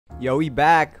Yo, we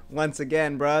back once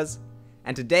again, bros.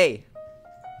 And today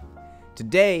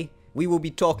we will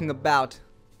be talking about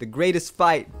the greatest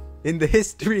fight in the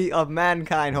history of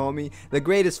mankind, homie. The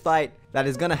greatest fight that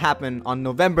is gonna happen on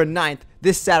November 9th,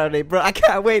 this Saturday, bro. I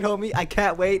can't wait, homie. I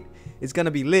can't wait. It's gonna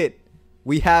be lit.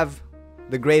 We have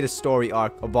the greatest story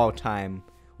arc of all time.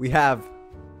 We have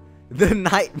the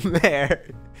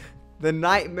Nightmare. The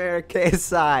Nightmare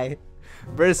KSI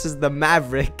versus the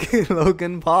Maverick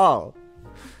Logan Paul.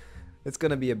 It's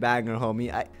gonna be a banger,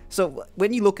 homie. So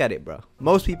when you look at it, bro,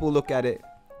 most people look at it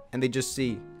and they just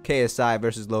see KSI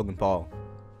versus Logan Paul.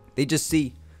 They just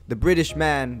see the British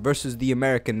man versus the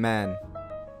American man.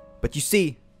 But you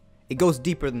see, it goes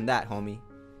deeper than that, homie.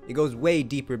 It goes way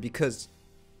deeper because,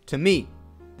 to me,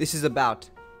 this is about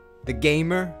the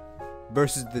gamer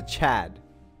versus the Chad.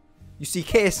 You see,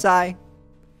 KSI,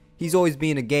 he's always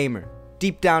been a gamer.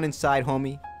 Deep down inside,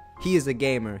 homie, he is a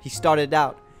gamer. He started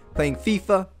out playing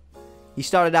FIFA. He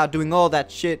started out doing all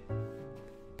that shit.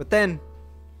 But then,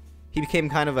 he became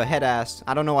kind of a head ass.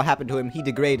 I don't know what happened to him. He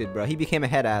degraded, bro. He became a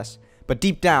head ass. But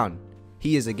deep down,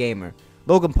 he is a gamer.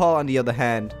 Logan Paul, on the other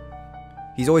hand,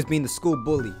 he's always been the school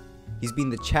bully. He's been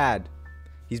the Chad.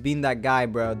 He's been that guy,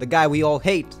 bro. The guy we all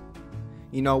hate.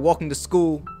 You know, walking to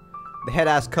school, the head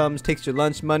ass comes, takes your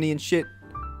lunch money and shit.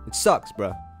 It sucks,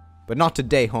 bro. But not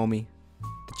today, homie.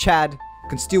 The Chad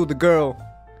can steal the girl.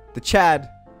 The Chad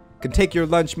can take your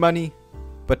lunch money.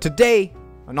 But today,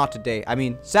 or not today, I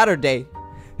mean Saturday.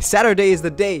 Saturday is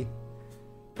the day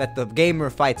that the gamer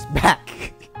fights back.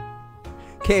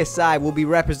 KSI will be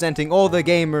representing all the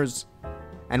gamers.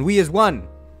 And we as one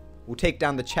will take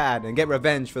down the Chad and get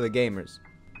revenge for the gamers.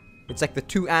 It's like the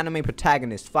two anime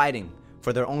protagonists fighting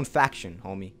for their own faction,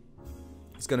 homie.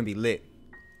 It's gonna be lit.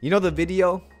 You know the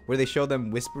video where they show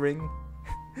them whispering?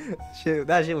 Shit,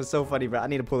 that shit was so funny, bro. I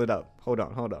need to pull it up. Hold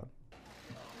on.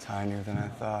 Tinier than I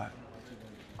thought.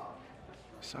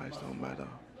 Size don't matter.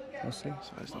 We'll see.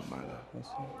 Size don't matter. We'll see.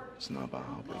 It's not about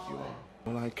how big you are.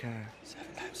 All I care 7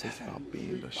 times is 7. about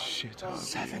being the shit out of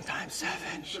 7 you. times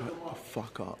 7. Shut the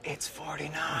fuck up. It's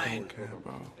 49. I don't care,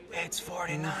 bro. It's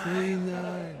 49.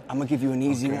 49. I'm gonna give you an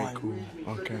easy Okay, one. cool.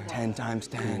 Okay. 10 times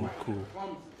 10. Cool.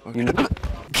 Okay. You know.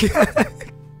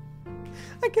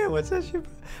 I can't watch that shit,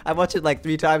 bro. I watched it like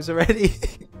 3 times already.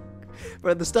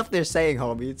 Bro, the stuff they're saying,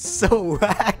 homie, it's so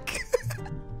whack.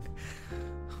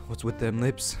 What's with them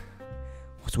lips?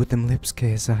 What's with them lips,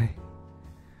 KSI?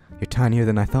 You're tinier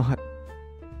than I thought.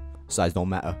 Size don't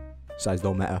matter. Size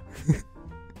don't matter.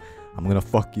 I'm gonna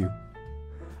fuck you.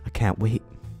 I can't wait.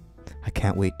 I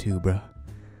can't wait too, bro.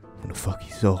 I'm gonna fuck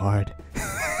you so hard.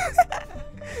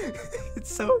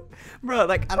 It's so... Bro,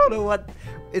 like, I don't know what...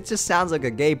 It just sounds like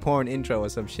a gay porn intro or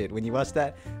some shit when you watch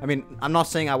that. I mean, I'm not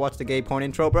saying I watched the gay porn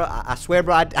intro, bro. I swear,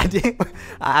 bro, I didn't...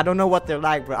 I don't know what they're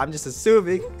like, bro. I'm just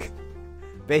assuming...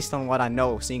 based on what I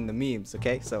know, seeing the memes,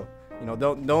 okay? So, you know,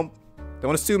 don't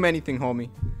assume anything, homie.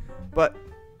 But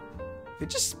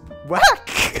it's just whack.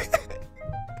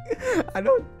 I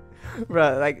don't,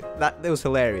 bro. Like that, it was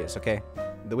hilarious, okay?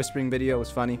 The whispering video was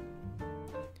funny.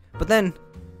 But then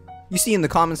you see in the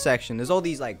comment section, there's all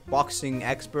these like boxing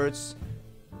experts,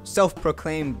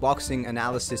 self-proclaimed boxing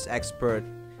analysis expert,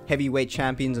 heavyweight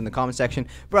champions in the comment section,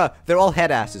 bro. They're all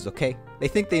head asses, okay? They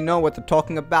think they know what they're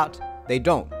talking about. They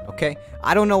don't, okay?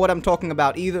 I don't know what I'm talking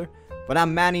about either, but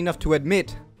I'm man enough to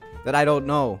admit that I don't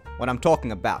know what I'm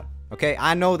talking about, okay?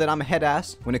 I know that I'm a head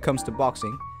ass when it comes to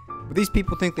boxing, but these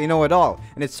people think they know it all,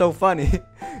 and it's so funny.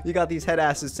 You got these head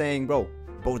asses saying, bro,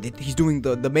 he's doing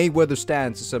the Mayweather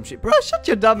stance or some shit. Bro, shut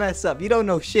your dumb ass up. You don't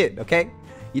know shit, okay?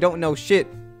 You don't know shit.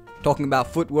 Talking about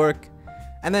footwork.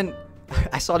 And then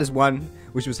I saw this one,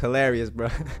 which was hilarious, bro.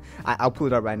 I'll pull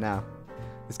it up right now.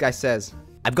 This guy says,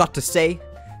 I've got to say,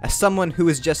 as someone who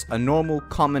is just a normal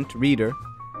comment reader,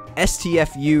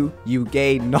 STFU, you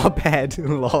gay knobhead,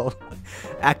 lol.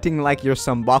 Acting like you're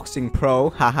some boxing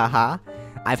pro, hahaha.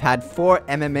 I've had 4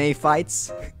 MMA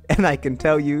fights, and I can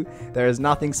tell you there is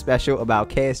nothing special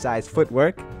about KSI's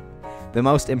footwork. The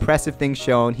most impressive thing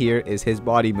shown here is his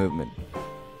body movement.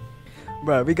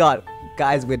 Bro, we got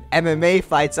guys with MMA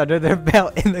fights under their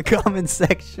belt in the comment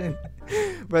section.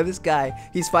 Bro, this guy,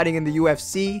 he's fighting in the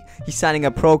UFC. He's signing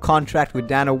a pro contract with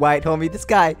Dana White, homie. This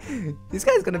guy's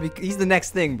gonna be, he's the next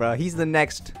thing, bro. He's the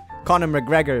next Conor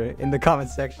McGregor in the comment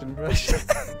section, bro.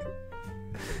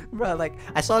 Bro, like,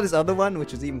 I saw this other one,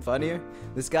 which was even funnier.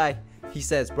 This guy, he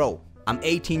says, bro, I'm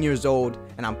 18 years old,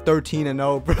 and I'm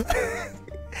 13-0, bro.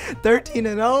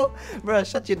 13-0? Bro,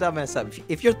 shut your dumb ass up.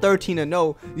 If you're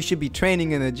 13-0, you should be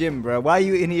training in the gym, bro. Why are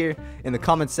you in here in the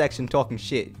comment section talking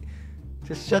shit?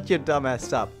 Just shut your dumb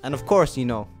ass up. And of course, you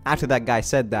know, after that guy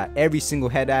said that, every single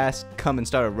head ass come and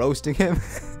started roasting him.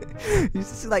 You're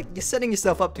just like, you're setting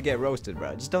yourself up to get roasted,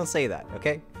 bro. Just don't say that,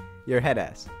 okay? You're a head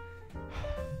ass.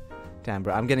 Damn,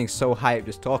 bro, I'm getting so hyped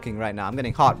just talking right now. I'm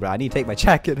getting hot, bro. I need to take my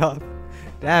jacket off.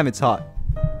 Damn, it's hot.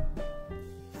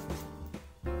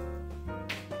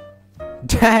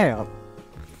 Damn.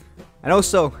 And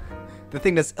also, the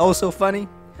thing that's also funny,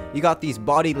 you got these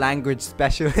body language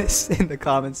specialists in the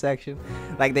comment section.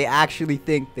 Like, they actually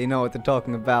think they know what they're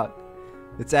talking about.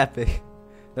 It's epic.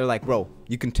 They're like, bro,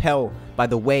 you can tell by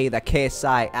the way that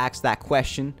KSI asks that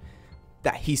question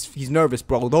that he's nervous,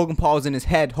 bro. Logan Paul's in his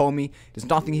head, homie. There's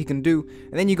nothing he can do.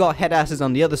 And then you got head asses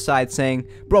on the other side saying,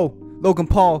 bro, Logan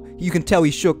Paul, you can tell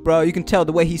he's shook, bro. You can tell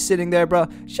the way he's sitting there, bro.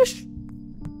 Shush.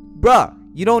 Bruh,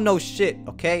 you don't know shit,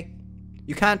 okay?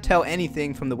 You can't tell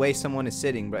anything from the way someone is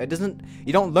sitting, bro.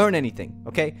 You don't learn anything,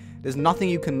 okay? There's nothing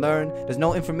you can learn. There's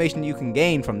no information you can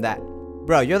gain from that.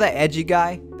 Bro, you're that edgy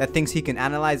guy that thinks he can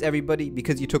analyze everybody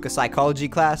because you took a psychology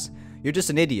class. You're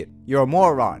just an idiot. You're a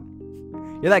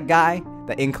moron. You're that guy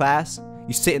that in class,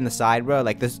 you sit in the side, bro.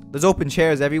 Like, there's open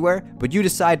chairs everywhere, but you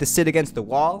decide to sit against the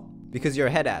wall because you're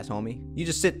a head ass, homie. You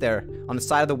just sit there on the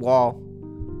side of the wall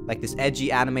like this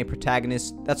edgy anime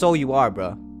protagonist. That's all you are,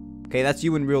 bro. Okay, that's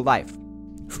you in real life.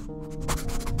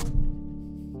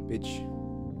 Bitch.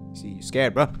 See, you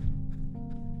scared, bro.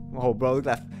 Oh, bro, look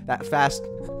at that fast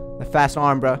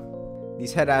arm, bro.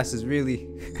 These head asses really.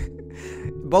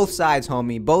 Both sides,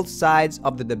 homie. Both sides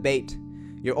of the debate.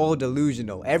 You're all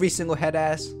delusional. Every single head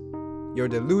ass, you're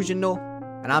delusional,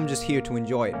 and I'm just here to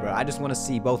enjoy it, bro. I just want to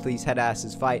see both of these head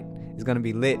asses fight. It's gonna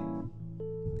be lit.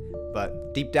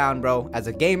 But deep down, bro, as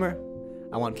a gamer,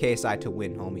 I want KSI to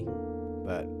win, homie.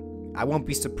 But I won't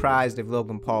be surprised if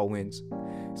Logan Paul wins.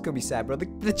 It's gonna be sad, bro.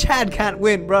 The Chad can't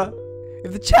win, bro.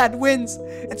 If the Chad wins,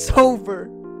 it's over.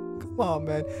 Come on,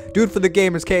 man. Do it for the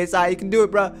gamers, KSI. You can do it,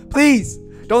 bro. Please,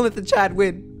 don't let the Chad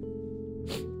win.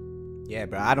 Yeah,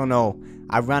 bro, I don't know.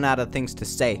 I've run out of things to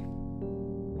say.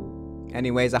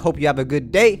 Anyways, I hope you have a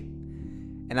good day.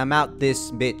 And I'm out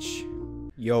this bitch.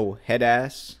 Yo, head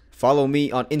ass. Follow me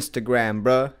on Instagram,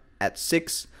 bruh. At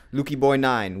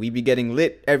 6Lukeyboy9. We be getting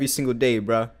lit every single day,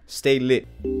 bruh. Stay lit.